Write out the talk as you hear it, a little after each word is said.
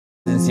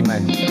see my...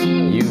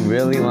 You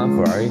really want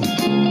Ferrari?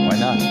 Why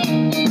not?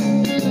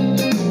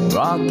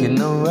 Rocking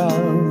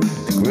around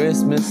the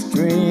Christmas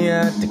tree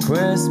at the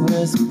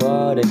Christmas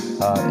party.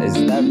 Is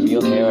that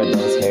real hair or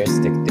those hair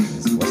stick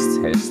things? What's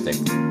hair stick?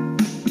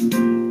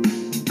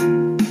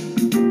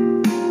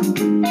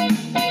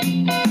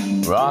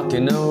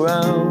 Rocking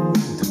around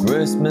the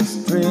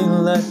Christmas tree,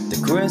 let the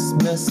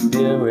Christmas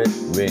spirit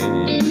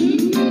ring.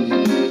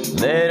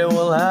 Later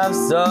we'll have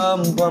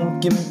some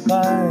pumpkin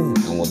pie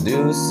and we'll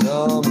do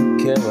some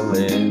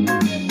caroling.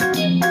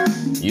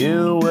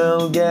 You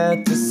will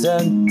get the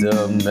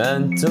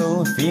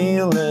sentimental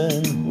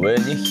feeling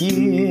when you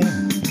hear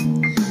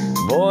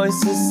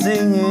voices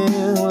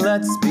singing,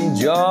 let's be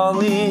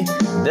jolly.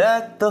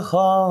 Deck the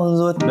halls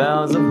with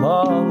boughs of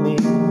holly.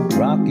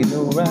 Rocking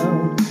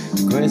around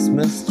the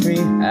Christmas tree,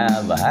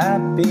 have a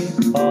happy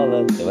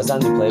holiday. What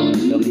sound do you play when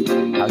you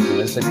film? How do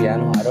you play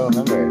piano? I don't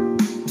remember.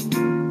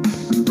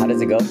 How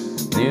does it go?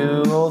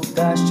 New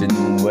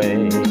old-fashioned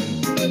way.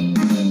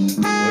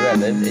 Where I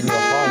live in your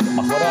heart.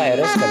 Ahora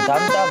eres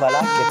cantante,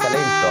 voilà, que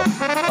talento.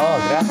 Oh,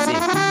 grazie.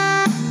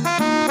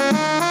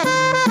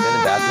 You're in the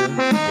bathroom.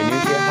 You're new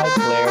here. Hi,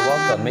 Claire.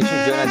 Welcome. Make sure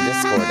you join our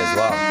Discord as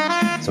well,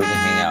 so we can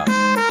hang out.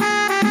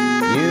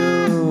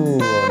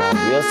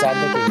 Real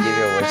Santa can give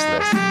you a wish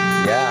list.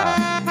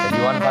 Yeah. If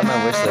you want to find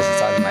my wish list,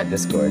 it's on my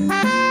Discord.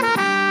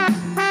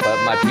 But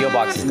my PO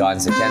box is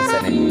gone, so you can't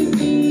send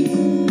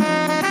anything.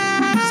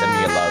 Send me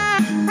your love.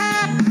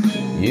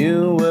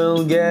 You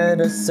will get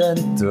a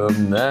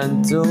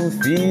sentimental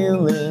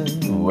feeling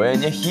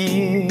when you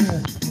hear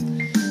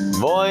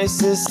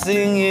voices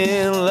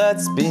singing,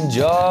 let's be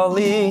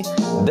jolly.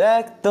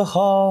 Deck the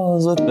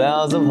halls with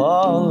boughs of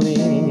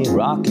holly.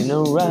 Rocking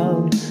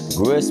around the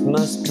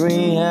Christmas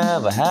tree,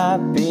 have a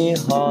happy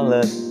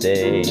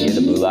holiday. The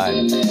blue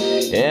line.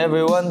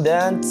 Everyone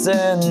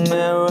dancing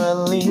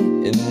merrily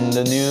in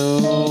the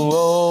new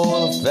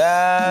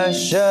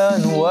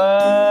old-fashioned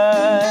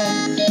way.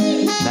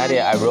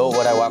 Nadia, I wrote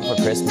what I want for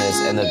Christmas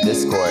in the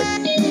Discord.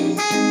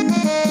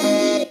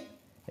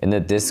 In the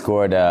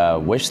Discord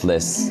wish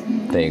list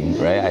thing,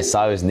 right? I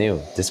saw it was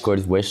new.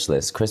 Discord wish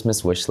list,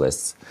 Christmas wish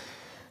list.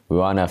 We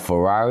want a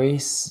Ferrari,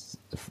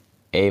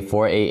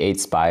 A488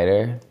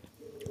 Spider.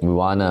 We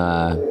want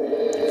a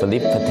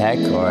Philippe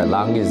Patek or a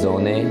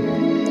Langizone,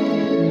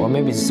 or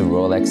maybe just a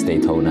Rolex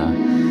Daytona.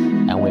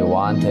 And we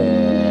want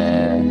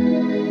a...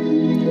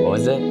 What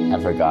was it? I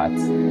forgot.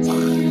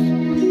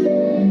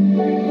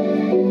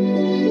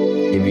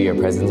 Give you your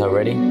presents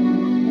already?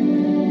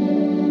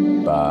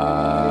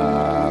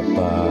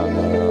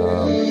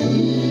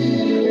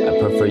 I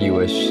prefer you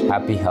wish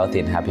happy, healthy,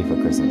 and happy for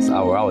Christmas.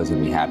 Oh, we're always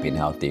gonna be happy and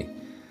healthy.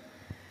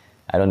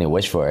 I don't need to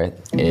wish for it.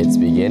 It's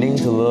beginning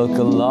to look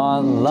a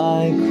lot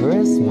like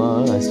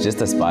Christmas. Just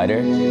a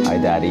spider. Hi,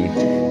 Daddy.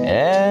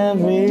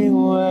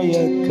 Everywhere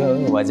you go.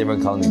 Why is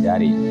everyone calling me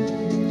Daddy?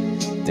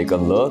 Take a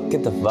look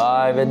at the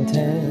 5 and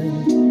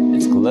 10.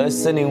 It's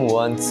glistening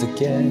once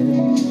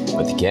again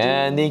with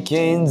candy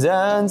canes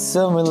and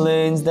summer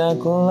lanes that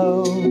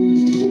glow.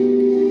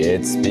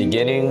 It's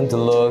beginning to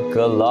look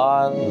a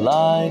lot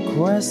like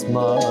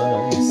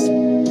Christmas.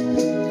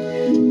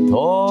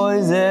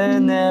 Toys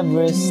in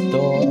every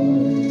store.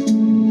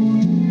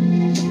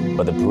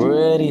 But the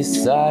pretty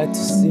sight to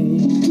see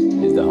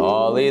is the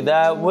holly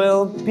that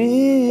will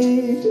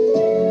be.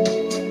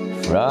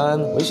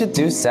 Run. We should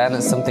do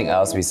Santa something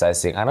else besides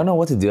sing. I don't know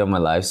what to do on my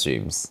live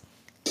streams.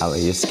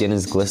 Your skin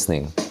is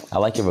glistening. I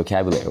like your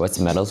vocabulary. What's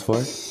medals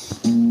for?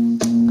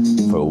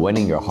 For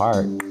winning your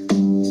heart.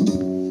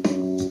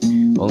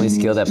 Only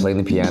skilled at playing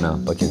the piano,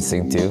 but can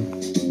sing too.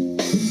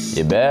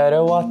 You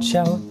better watch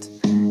out.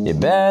 You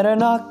better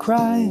not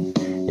cry.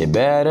 You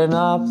better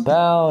not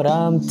pout.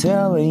 I'm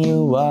telling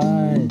you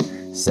why.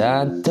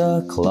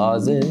 Santa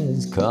Claus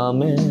is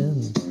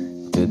coming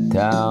to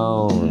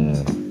town.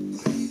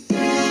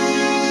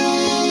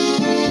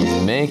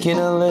 He's making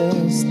a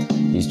list.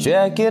 He's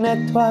checking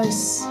it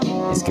twice.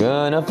 He's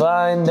gonna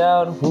find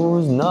out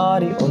who's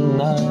naughty or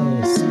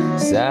nice.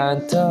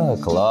 Santa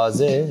Claus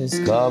is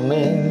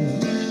coming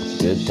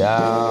to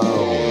town.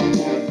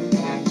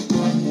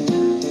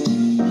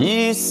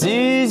 He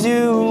sees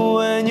you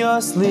when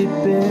you're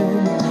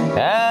sleeping,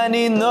 and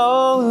he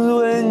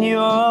knows when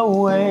you're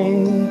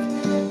awake.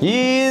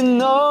 He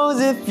knows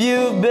if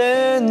you've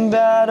been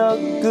bad or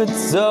good,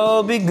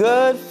 so be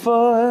good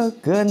for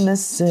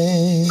goodness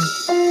sake.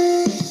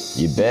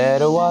 You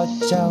better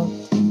watch out,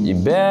 you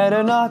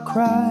better not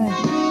cry,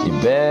 you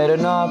better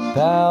not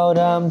pout,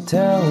 I'm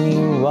telling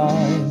you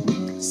why.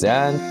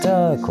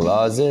 Santa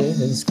Claus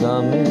is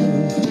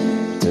coming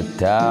to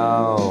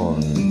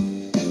town.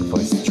 For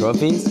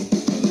trophies?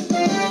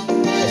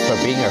 It's for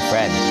being your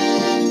friend.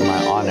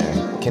 My honor.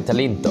 Que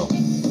talento.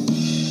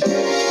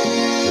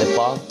 Lip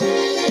balm?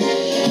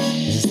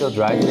 Is it still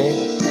dry today?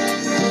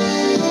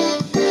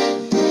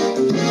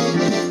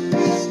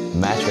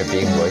 Match for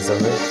being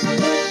voiceover?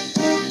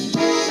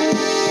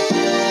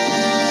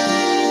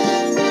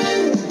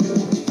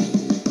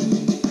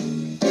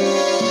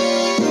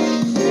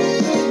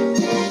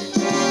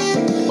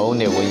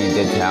 Own it when you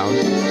did town.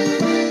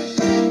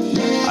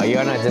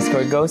 on our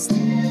Discord, Ghost?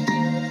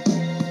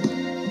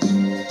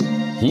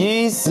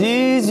 He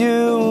sees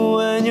you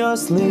when you're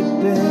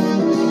sleeping,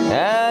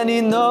 and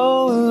he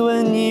knows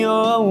when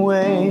you're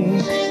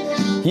awake.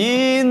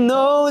 He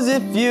knows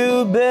if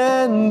you've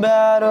been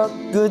bad or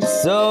good,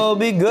 so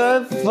be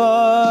good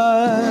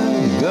for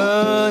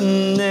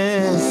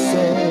goodness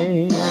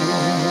sake.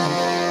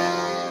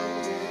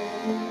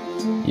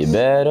 You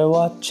better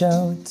watch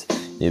out,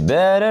 you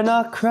better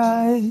not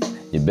cry,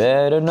 you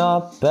better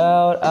not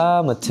pout,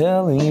 I'm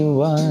telling you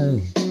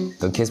why.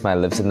 Don't kiss my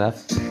lips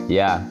enough?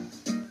 Yeah.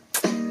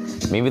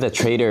 Maybe the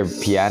Trader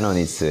piano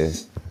needs to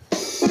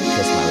kiss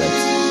my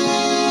lips.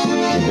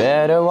 You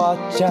better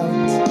watch out,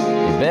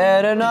 you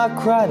better not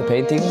cry, the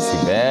paintings,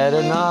 you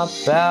better not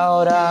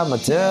pout, I'm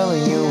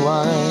telling you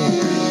why.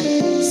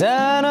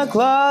 Santa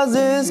Claus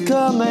is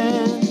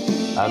coming,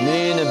 I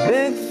mean a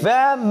big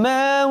fat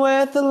man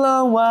with a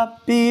long white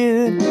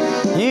beard.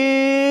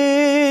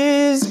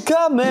 He's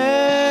coming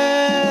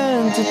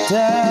to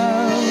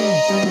town.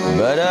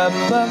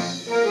 Ba-da-ba.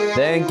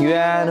 Thank you,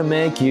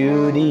 Anime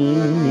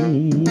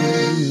Cutie.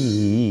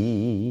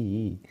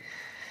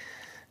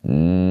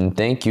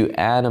 Thank you,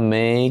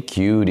 Anime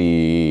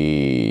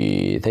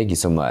Cutie. Thank you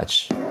so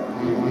much.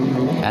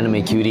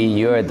 Anime Cutie,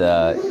 you are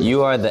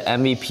the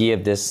MVP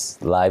of this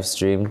live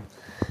stream.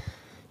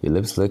 Your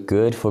lips look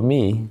good for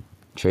me.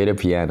 Trader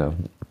Piano.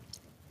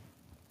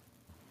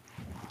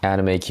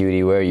 Anime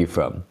Cutie, where are you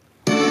from?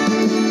 You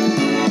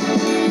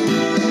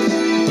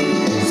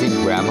see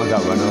Grandma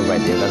got run over by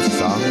deer, that's a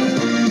song?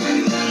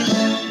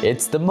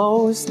 It's the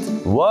most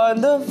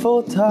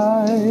wonderful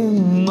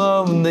time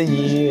of the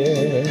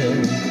year.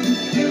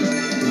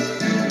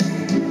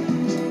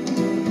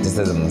 This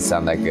doesn't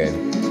sound that good.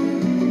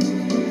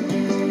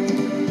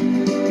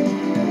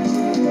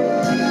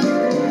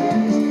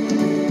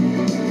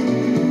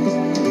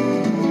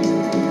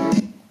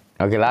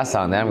 Okay, last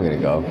song, then I'm gonna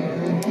go.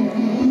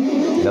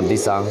 Love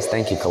these songs.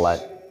 Thank you,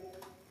 Colette.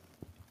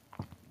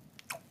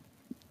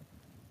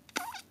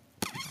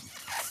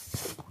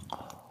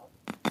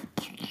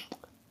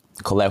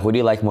 Colette, who do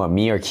you like more,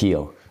 me or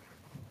Keel?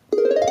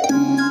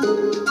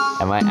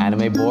 Am I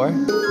anime bore?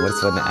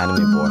 What's with the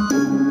anime bore?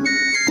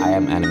 I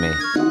am anime.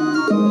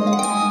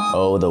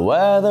 Oh, the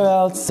weather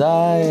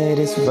outside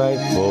is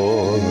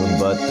frightful,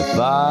 but the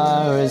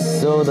fire is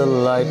so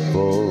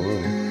delightful.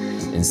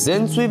 And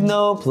since we've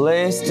no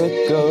place to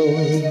go,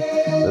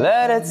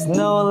 let it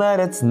snow, let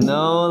it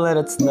snow, let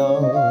it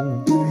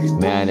snow.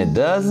 Man, it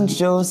doesn't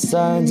show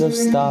signs of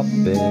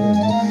stopping,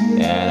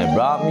 and it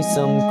brought me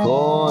some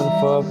corn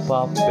for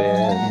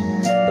popping.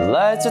 The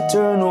lights are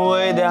turned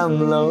way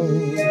down low.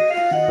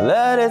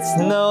 Let it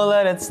snow,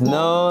 let it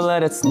snow,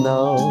 let it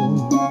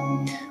snow.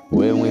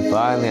 When we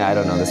finally, I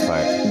don't know this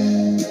part.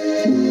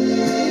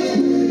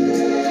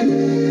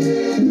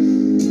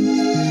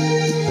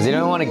 Does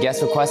anyone want to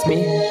guest request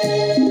me?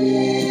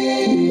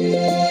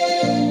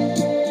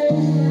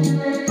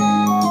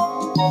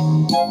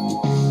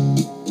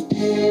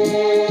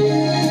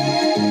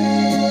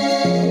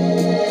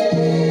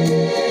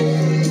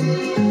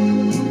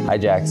 Hi,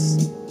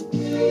 Jax.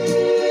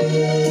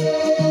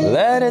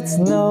 Let it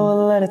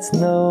snow, let it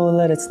snow,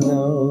 let it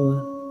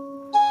snow.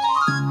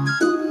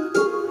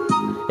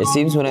 It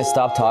seems when I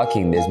stop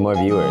talking, there's more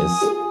viewers.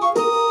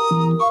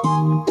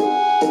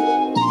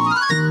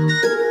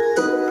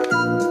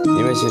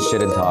 Maybe I just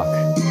shouldn't talk.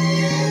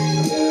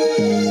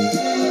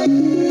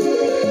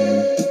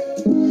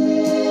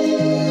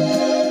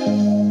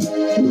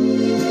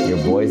 Your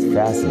voice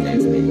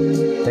fascinates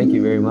me. Thank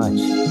you very much.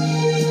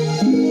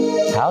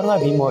 How do I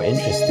be more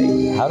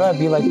interesting? How do I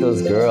be like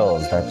those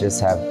girls that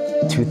just have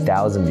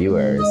 2,000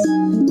 viewers?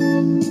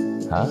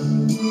 Huh?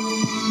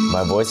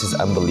 My voice is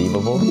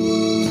unbelievable.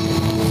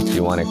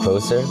 You want it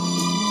closer?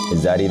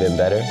 Is that even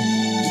better?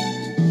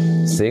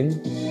 Sing?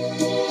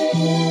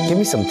 Give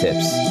me some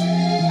tips.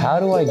 How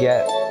do I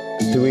get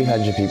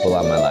 300 people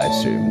on my live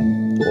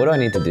stream? What do I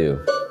need to do?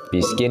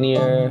 Be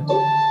skinnier?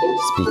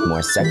 Speak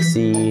more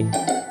sexy?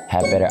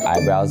 Have better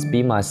eyebrows?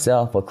 Be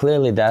myself? Well,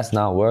 clearly that's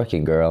not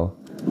working, girl.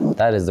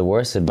 That is the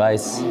worst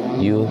advice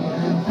you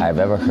have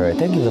ever heard.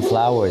 Thank you for the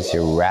flowers,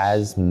 your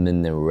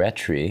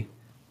raspberry.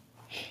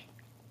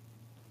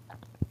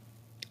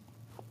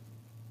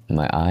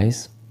 My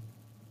eyes?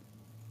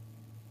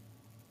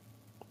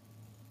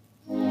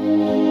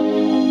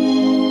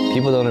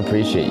 People don't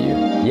appreciate you.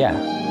 Yeah.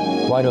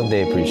 Why don't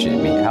they appreciate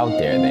me? How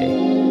dare they?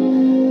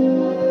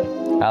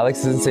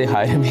 Alex doesn't say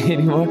hi to me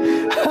anymore.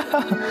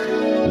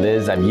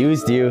 Liz, I've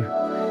used you,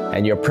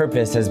 and your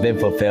purpose has been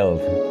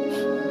fulfilled.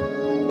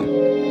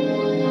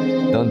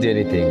 Don't do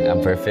anything.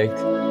 I'm perfect.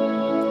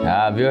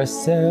 Have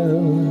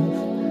yourself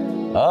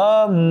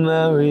a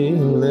merry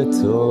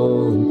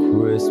little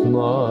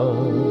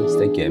Christmas.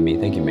 Thank you, Emmy.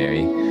 Thank you,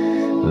 Mary.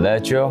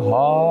 Let your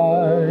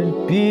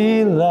heart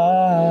be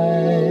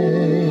light.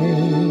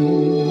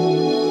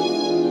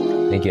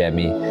 Thank you,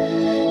 Emmy.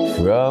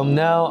 From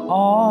now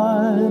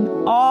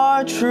on,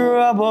 our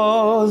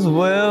troubles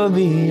will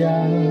be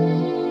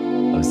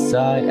out of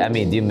sight.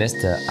 Emmy, do you miss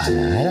the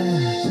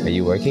ada-ada? Are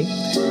you working?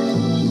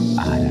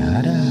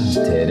 Ada-ada.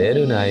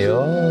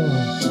 tererunayo.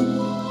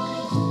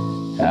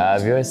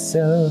 Have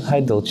yourself, hi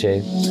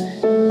Dolce,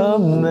 a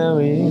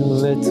merry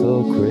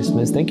little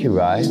Christmas. Thank you,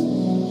 Rai.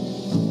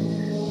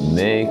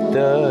 Make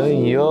the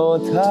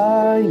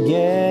Yuletide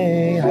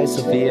gay. Hi,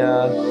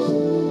 Sophia.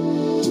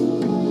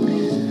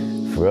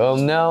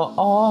 From now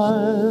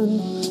on,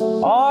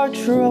 our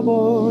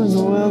troubles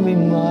will be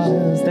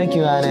miles. Thank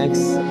you, Annex.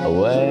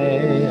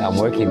 Away. I'm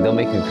working. Don't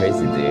make me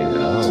crazy, dude.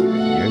 Oh,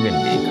 you're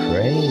gonna be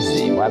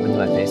crazy. What happened to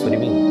my face? What do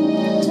you mean?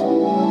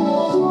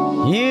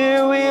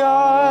 Here we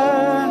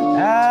are,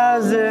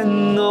 as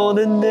in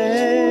olden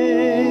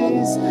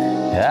days.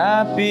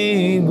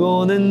 Happy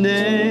golden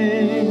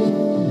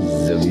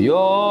days of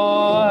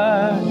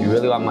yore. You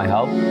really want my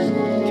help?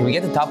 Can we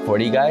get the top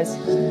 40, guys?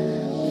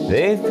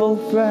 Faithful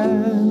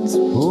friends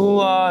who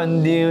are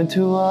dear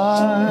to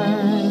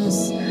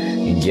us,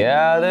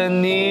 gather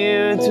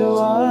near to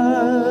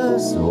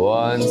us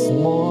once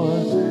more.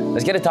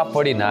 Let's get a top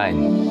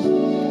 49.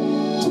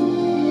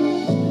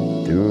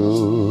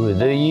 Through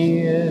the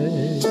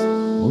years,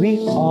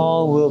 we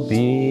all will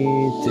be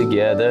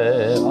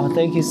together. Oh,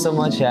 thank you so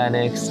much,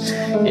 Annex.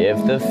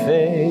 If the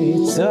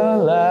fates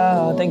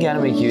allow. Thank you,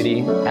 Anime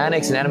Cutie.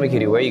 Annex and Anime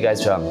Cutie, where are you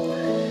guys from?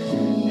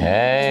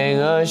 Hang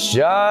a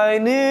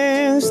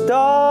shining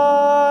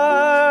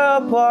star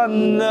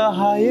upon the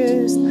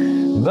highest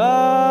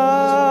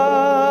bough,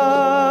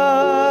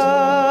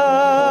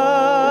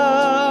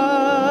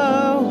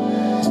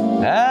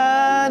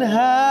 and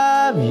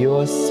have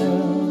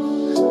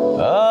yourself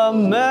a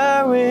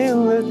merry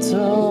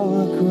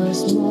little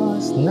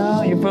Christmas.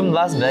 Now, you're from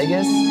Las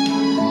Vegas?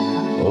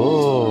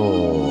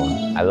 Oh,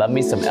 I love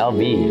me some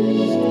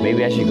LV.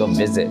 Maybe I should go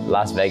visit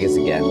Las Vegas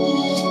again.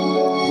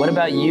 What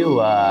about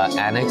you,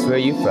 Annex? Where are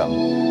you from?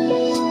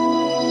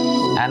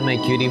 Anime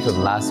Cutie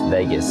from Las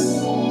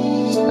Vegas.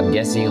 I'm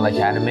guessing you like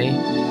anime?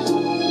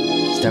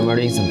 Start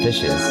murdering some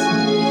fishes.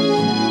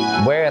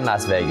 Where in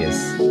Las Vegas?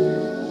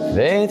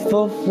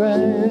 Faithful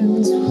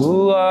friends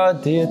who are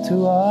dear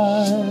to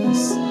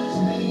us,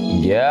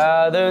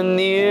 gather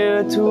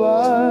near to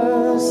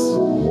us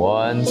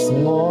once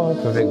more.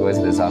 Perfect voice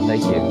of the song,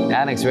 thank you.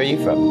 Annex, where are you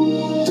from?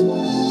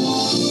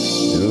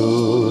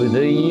 Through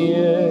the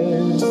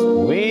years,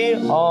 we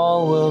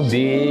all will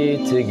be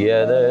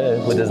together.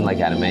 Who doesn't like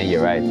anime?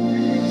 You're right.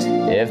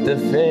 If the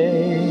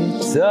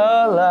fates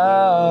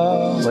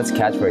allow. What's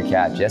catch for a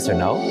catch? Yes or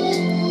no?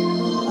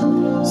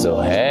 So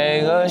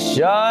hang a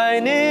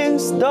shining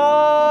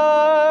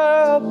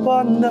star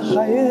upon the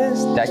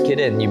highest. That kid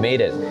in, you made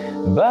it.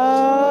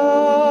 Bow.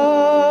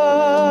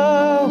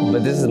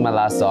 But this is my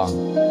last song.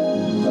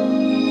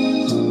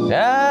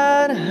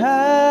 And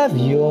have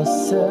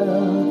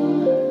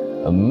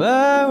yourself a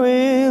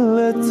merry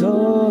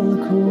little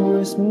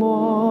Christmas.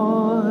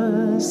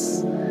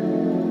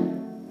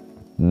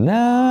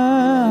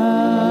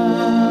 Now,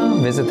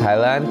 visit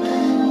Thailand.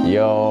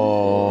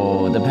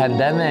 Yo, the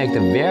pandemic, the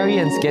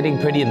variant's getting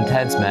pretty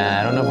intense, man.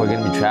 I don't know if we're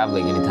gonna be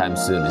traveling anytime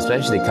soon,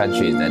 especially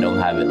countries that don't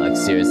have it like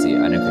seriously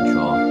under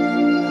control.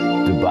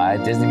 Dubai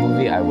Disney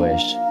movie, I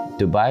wish.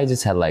 Dubai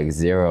just had like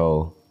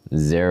zero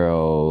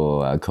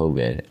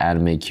COVID.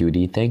 Anime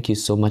Cutie, thank you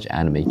so much,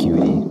 Anime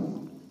Cutie.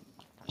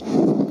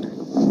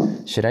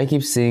 Should I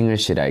keep singing or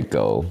should I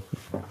go?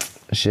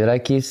 Should I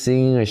keep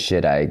singing or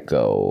should I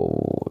go?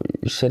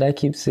 Should I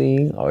keep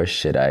singing or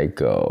should I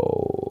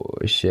go?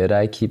 Should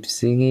I keep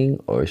singing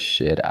or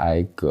should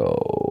I go?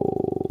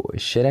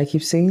 Should I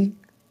keep singing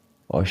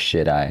or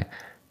should I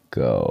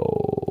go?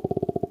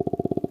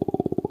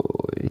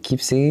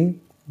 Keep singing?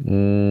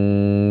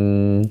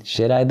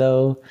 Should I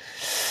though?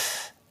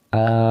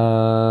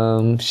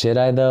 Should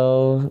I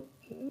though?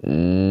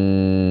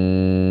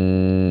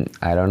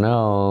 I don't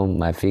know.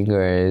 My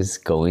finger is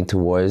going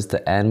towards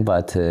the end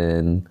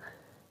button.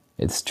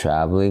 It's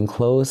traveling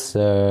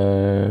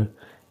closer.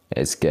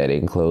 It's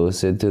getting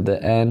closer to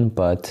the end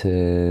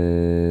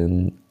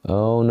button.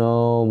 Oh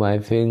no, my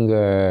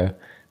finger.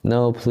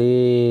 No,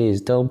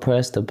 please, don't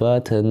press the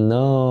button.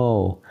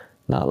 No,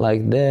 not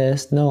like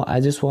this. No, I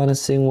just want to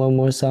sing one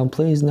more song.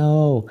 Please,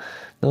 no.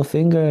 No,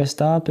 finger,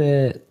 stop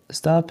it.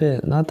 Stop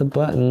it. Not the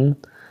button.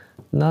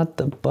 Not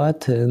the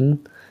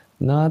button.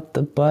 Not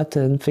the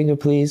button. Finger,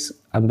 please.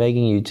 I'm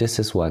begging you just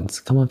this once.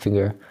 Come on,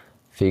 finger.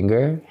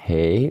 Finger,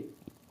 hey.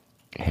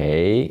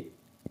 Hey.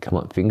 Come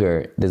on,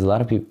 finger. There's a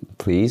lot of people.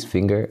 Please,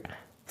 finger.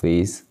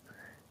 Please.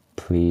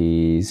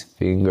 Please,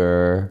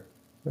 finger.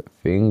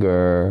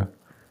 Finger.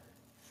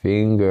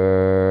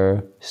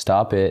 Finger.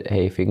 Stop it.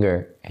 Hey,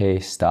 finger. Hey,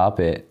 stop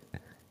it.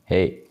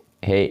 Hey,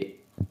 hey.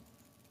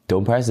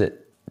 Don't press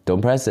it.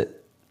 Don't press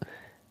it.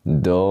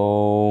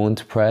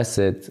 Don't press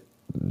it.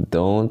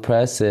 Don't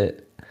press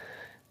it.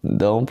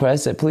 Don't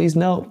press it. Please,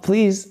 no.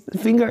 Please.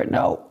 Finger.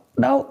 No.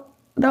 No.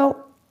 No.